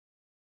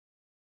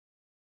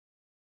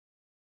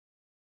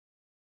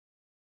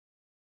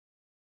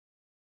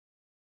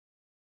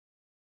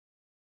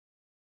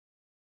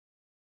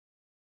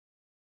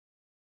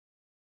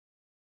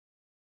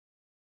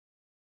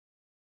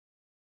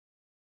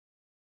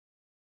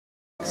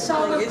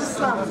Song of the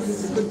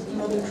Slums.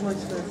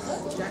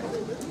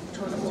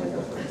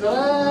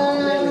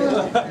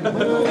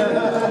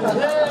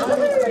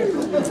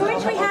 For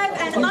which we have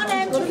an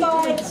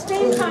unamplified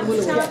steampunk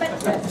guitar, but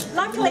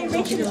luckily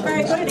Richard is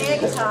very good at air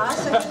guitar,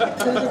 so I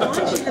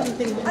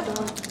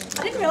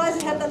didn't realise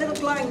it had the little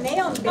glowing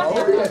neon bit.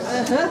 Oh, yes.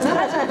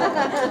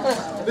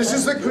 This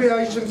is the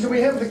creation. Can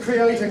we have the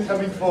creator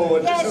coming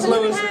forward? Yes, this is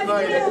so we Lewis have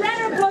and a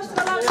round of applause for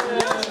the last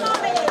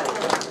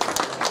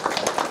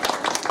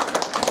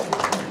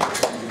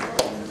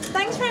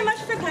Thanks very much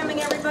for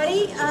coming,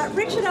 everybody.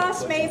 Richard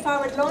asked me if I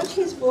would launch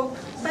his book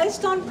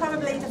based on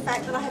probably the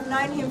fact that I have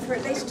known him for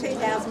at least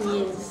 2,000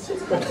 years.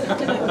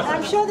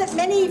 I'm sure that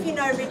many of you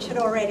know Richard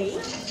already.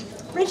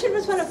 Richard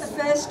was one of the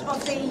first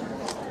of the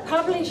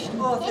published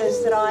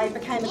authors that I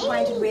became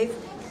acquainted with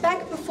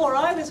back before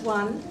I was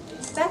one,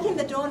 back in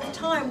the dawn of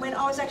time when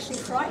I was actually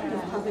frightened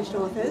of published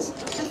authors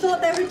and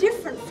thought they were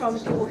different from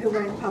people who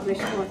weren't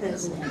published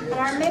authors. And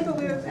I remember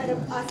we were at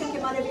I think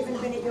it might have even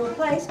been at your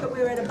place, but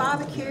we were at a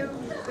barbecue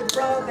with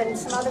Rob and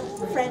some other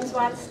friends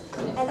once,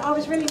 and I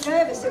was really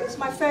nervous. It was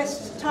my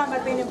first time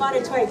I'd been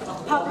invited to a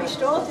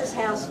published author's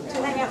house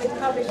to hang out with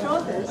published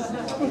authors.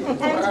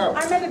 And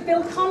I remember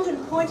Bill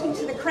Condon pointing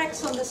to the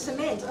cracks on the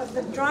cement of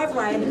the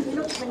driveway, and he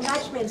looked and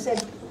nudged me and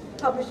said,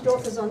 "Published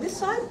authors on this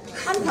side,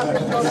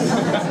 unpublished authors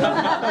on this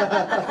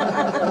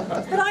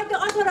side." But I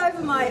got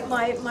over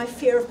my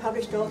fear of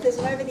published authors,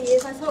 and over the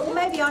years I thought, well,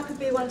 maybe I could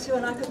be one too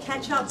and I could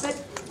catch up, but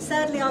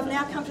sadly I've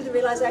now come to the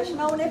realisation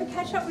I will never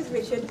catch up with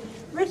Richard.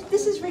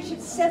 This is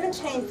Richard's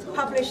 17th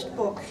published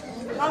book,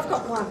 and I've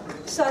got one.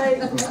 So,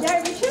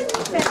 yeah, Richard?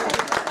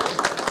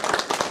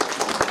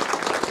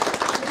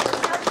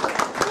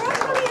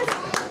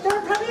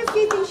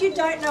 You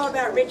don't know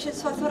about Richard,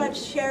 so I thought I'd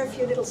share a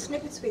few little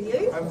snippets with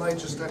you. I might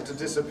just have to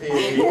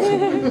disappear.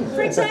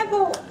 For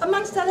example,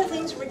 amongst other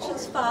things,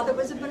 Richard's father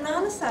was a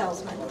banana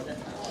salesman.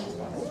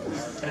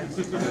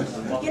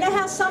 You know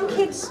how some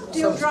kids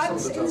deal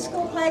drugs in the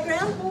school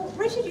playground? Well,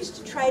 Richard used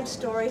to trade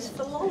stories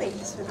for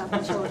lollies with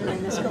other children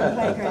in the school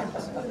playground.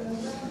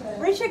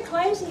 Richard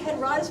claims he had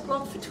writer's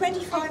block for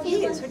 25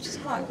 years, which is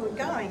quite good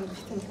going if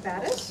you think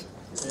about it.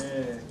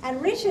 Yeah.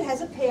 And Richard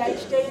has a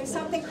PhD in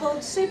something called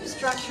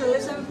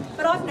superstructuralism,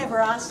 but I've never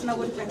asked and I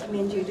wouldn't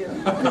recommend you do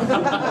it.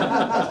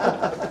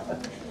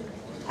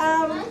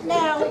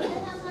 Now,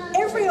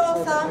 every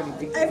author,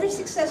 every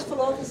successful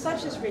author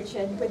such as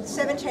Richard, with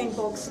 17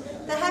 books,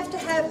 they have to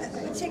have a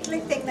particular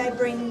thing they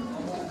bring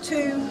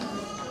to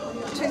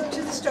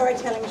the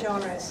storytelling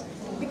genres,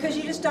 because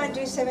you just don't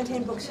do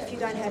 17 books if you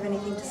don't have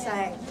anything to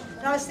say.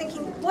 And I was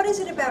thinking, what is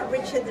it about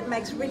Richard that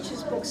makes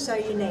Richard's books so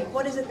unique?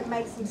 What is it that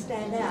makes them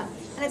stand out?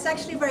 And it's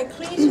actually very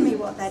clear to me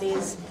what that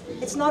is.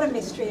 It's not a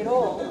mystery at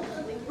all.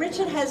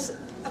 Richard has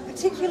a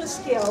particular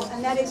skill,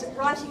 and that is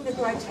writing the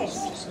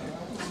grotesque.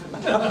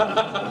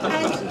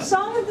 And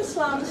Song of the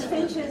Slums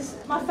features,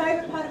 my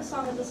favourite part of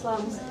Song of the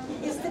Slums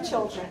is the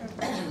children.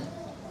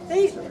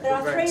 There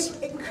are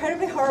 3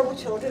 incredibly horrible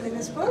children in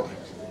this book.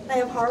 They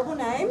have horrible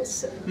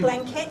names: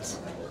 Blanquette,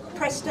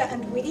 Presta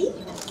and Widdy.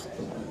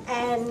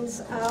 And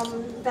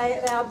they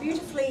are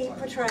beautifully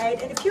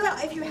portrayed. And if you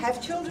have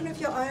children of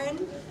your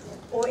own,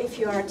 or if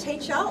you are a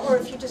teacher, or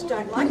if you just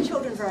don't like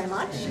children very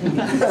much,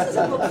 this is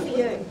a book for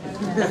you.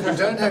 If you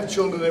don't have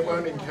children, it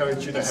won't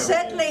encourage you to have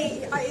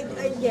certainly,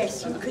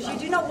 yes, because you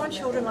do not want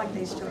children like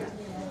these children.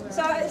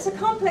 So it's a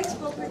complex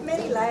book with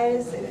many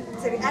layers.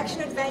 It's an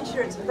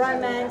action-adventure, it's a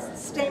romance,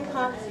 it's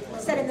steampunk,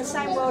 set in the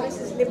same world as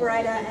his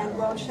Liberator and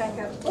World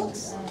Shaker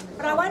books.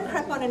 But I won't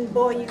crap on and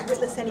bore you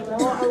witless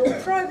anymore. I will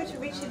throw over to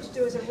Richard to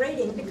do as a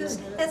reading, because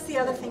that's the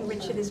other thing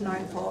Richard is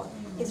known for.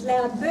 His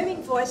loud,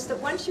 booming voice that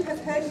once you have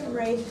heard him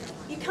read,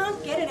 you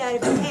can't get it out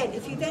of your head.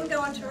 If you then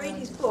go on to read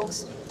his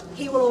books,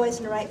 he will always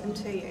narrate them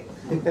to you.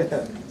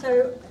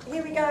 So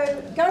here we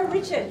go. Go,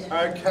 Richard.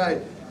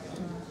 Okay.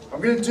 I'm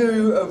going to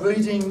do a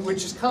reading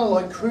which is kind of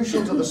like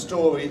crucial to the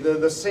story.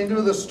 The centre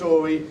of the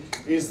story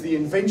is the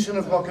invention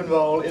of rock and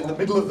roll in the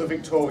middle of the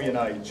Victorian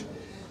age.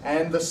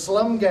 And the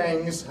slum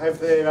gangs have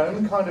their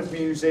own kind of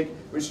music,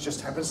 which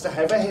just happens to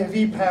have a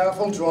heavy,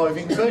 powerful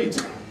driving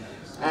beat.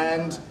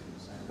 And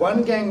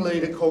one gang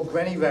leader called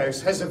Granny Rose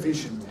has a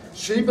vision.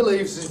 She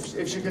believes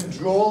if she can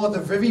draw the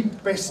very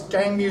best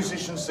gang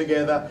musicians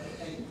together,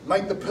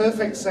 make the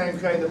perfect sound,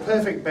 create the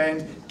perfect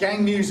band,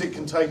 gang music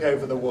can take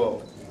over the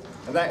world.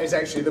 And that is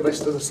actually the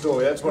rest of the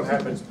story. That's what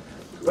happens.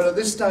 But at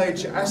this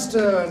stage,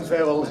 Astor and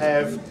Verrill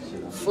have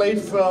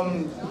fled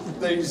from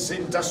these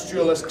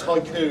industrialist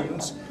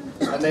tycoons,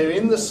 and they're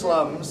in the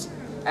slums,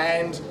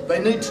 and they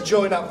need to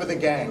join up with a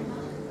gang.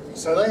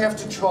 So they have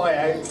to try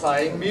out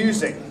playing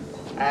music.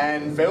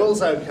 And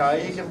Verrill's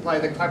okay, he can play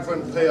the clapper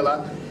and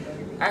peeler.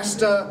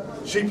 Astor,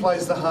 she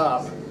plays the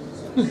harp.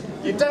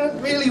 You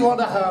don't really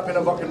want a harp in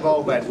a rock and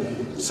roll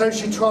band. So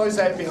she tries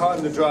out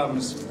behind the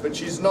drums, but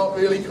she's not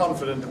really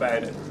confident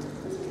about it.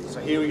 So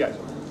here we go.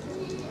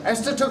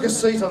 Astor took a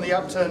seat on the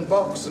upturned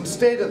box and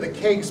stared at the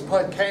kegs,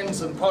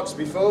 cans and pots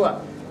before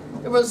her.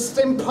 It was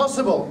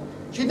impossible.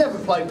 She'd never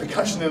played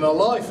percussion in her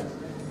life.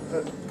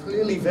 But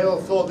clearly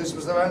Verrill thought this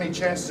was their only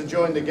chance to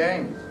join the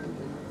gang.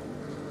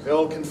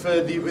 Phil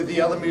conferred with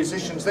the other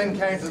musicians, then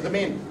counted them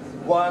in.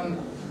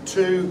 1,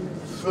 2,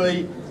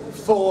 3,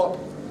 4.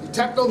 He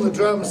tapped on the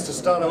drums to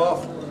start her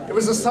off. It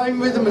was the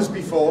same rhythm as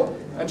before,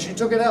 and she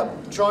took it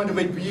up, trying to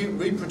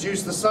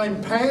reproduce the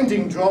same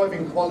pounding,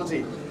 driving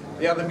quality.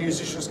 The other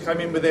musicians came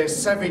in with their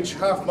savage,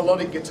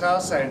 half-melodic guitar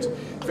sound.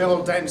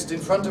 Phil danced in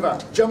front of her,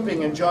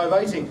 jumping and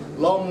gyrating,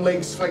 long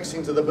legs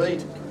flexing to the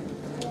beat.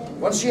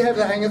 Once she had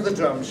the hang of the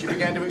drums, she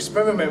began to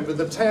experiment with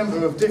the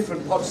timbre of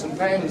different pots and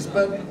pans,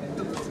 but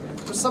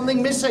there was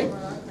something missing.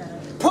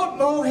 Put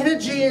more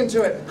energy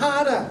into it,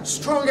 harder,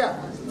 stronger.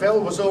 Phil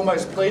was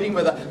almost pleading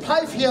with her,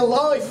 play for your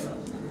life.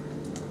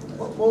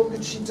 What more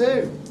could she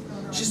do?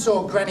 She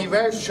saw Granny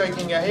Rouse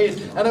shaking her head,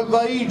 and a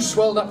rage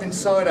swelled up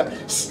inside her.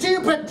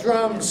 Stupid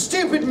drums,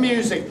 stupid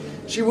music.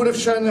 She would have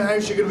shown her how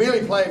she could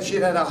really play if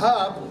she'd had a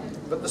harp,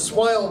 but the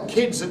swile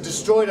kids had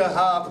destroyed her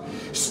harp.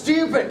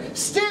 Stupid,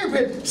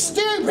 stupid,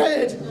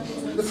 stupid!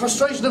 The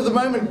frustration of the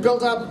moment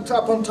built up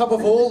on top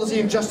of all the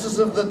injustices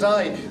of the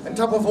day, and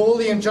top of all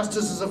the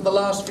injustices of the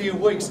last few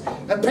weeks.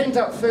 Her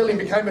pent-up feeling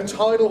became a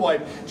tidal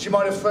wave. She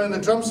might have thrown the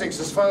drumsticks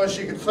as far as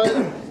she could throw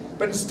them,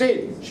 but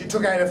instead she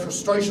took out her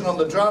frustration on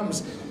the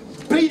drums,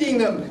 beating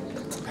them,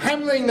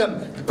 hammering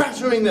them,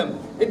 battering them.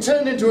 It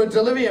turned into a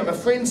delirium, a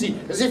frenzy,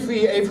 as if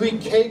every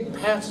keg,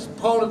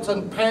 pot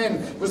and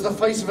pan was the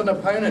face of an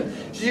opponent.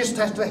 She just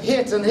had to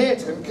hit and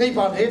hit and keep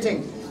on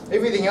hitting.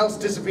 Everything else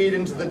disappeared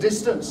into the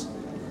distance.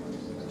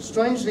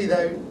 Strangely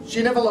though,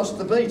 she never lost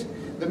the beat.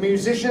 The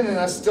musician in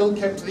her still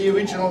kept to the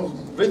original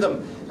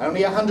rhythm,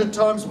 only 100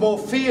 times more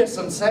fierce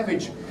and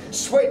savage.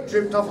 Sweat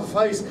dripped off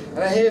her face and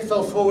her hair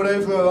fell forward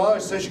over her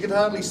eyes so she could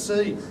hardly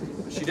see.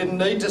 She didn't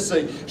need to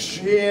see.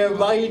 Sheer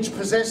rage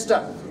possessed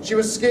her. She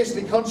was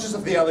scarcely conscious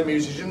of the other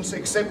musicians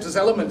except as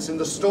elements in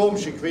the storm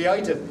she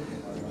created.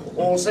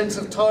 All sense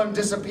of time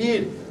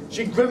disappeared.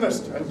 She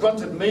grimaced and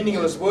grunted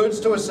meaningless words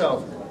to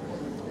herself.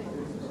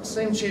 It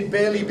seemed she had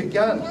barely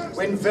begun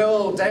when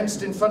Vel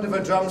danced in front of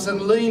her drums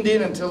and leaned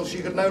in until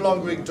she could no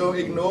longer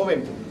ignore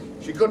him.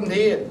 She couldn't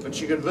hear, but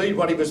she could read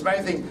what he was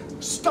mouthing.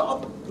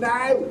 Stop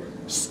now!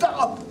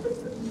 Stop!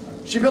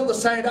 She built the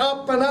sound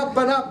up and up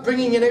and up,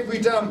 bringing in every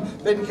drum,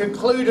 then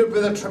concluded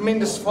with a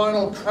tremendous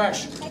final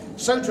crash,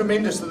 so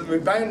tremendous that the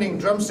rebounding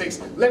drumsticks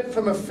leapt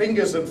from her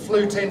fingers and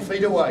flew 10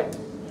 feet away.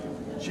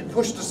 She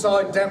pushed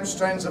aside damp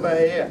strands of her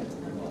hair.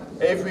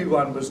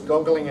 Everyone was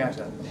goggling at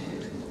her.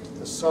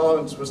 The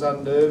silence was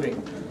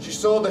unnerving. She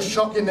saw the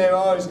shock in their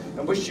eyes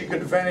and wished she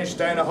could vanish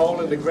down a hole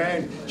in the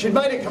ground. She'd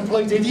made a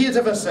complete idiot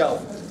of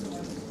herself.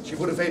 She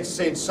would have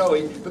said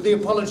sorry, but the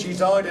apology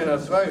died in her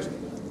throat.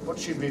 What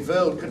she'd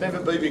revealed could never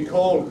be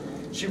recalled.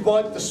 She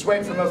wiped the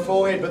sweat from her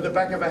forehead with the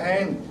back of her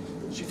hand.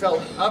 She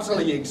felt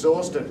utterly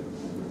exhausted.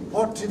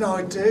 What did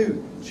I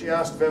do? She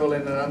asked Verrill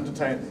in an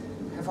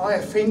undertone. Have I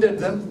offended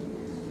them?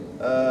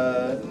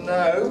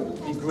 No,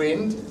 he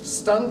grinned.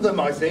 Stunned them,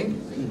 I think.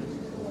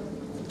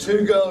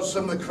 2 girls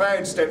from the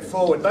crowd stepped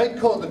forward. They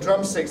caught the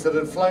drumsticks that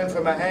had flown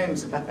from her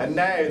hands, and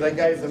now they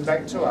gave them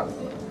back to her.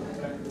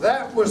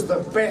 That was the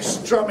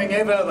best drumming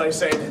ever, they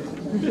said.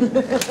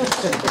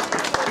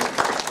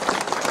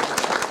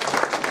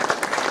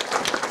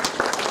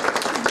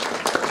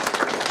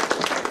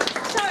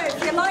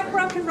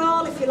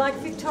 If you like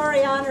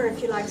Victoriana,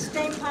 if you like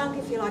steampunk,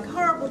 if you like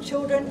horrible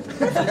children,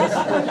 or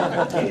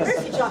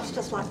if you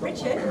just like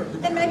Richard,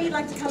 then maybe you'd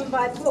like to come and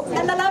buy the book.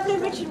 And the lovely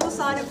Richard will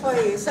sign it for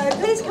you. So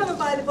please come and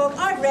buy the book.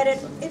 I've read it.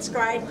 It's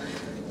great.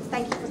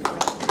 Thank you for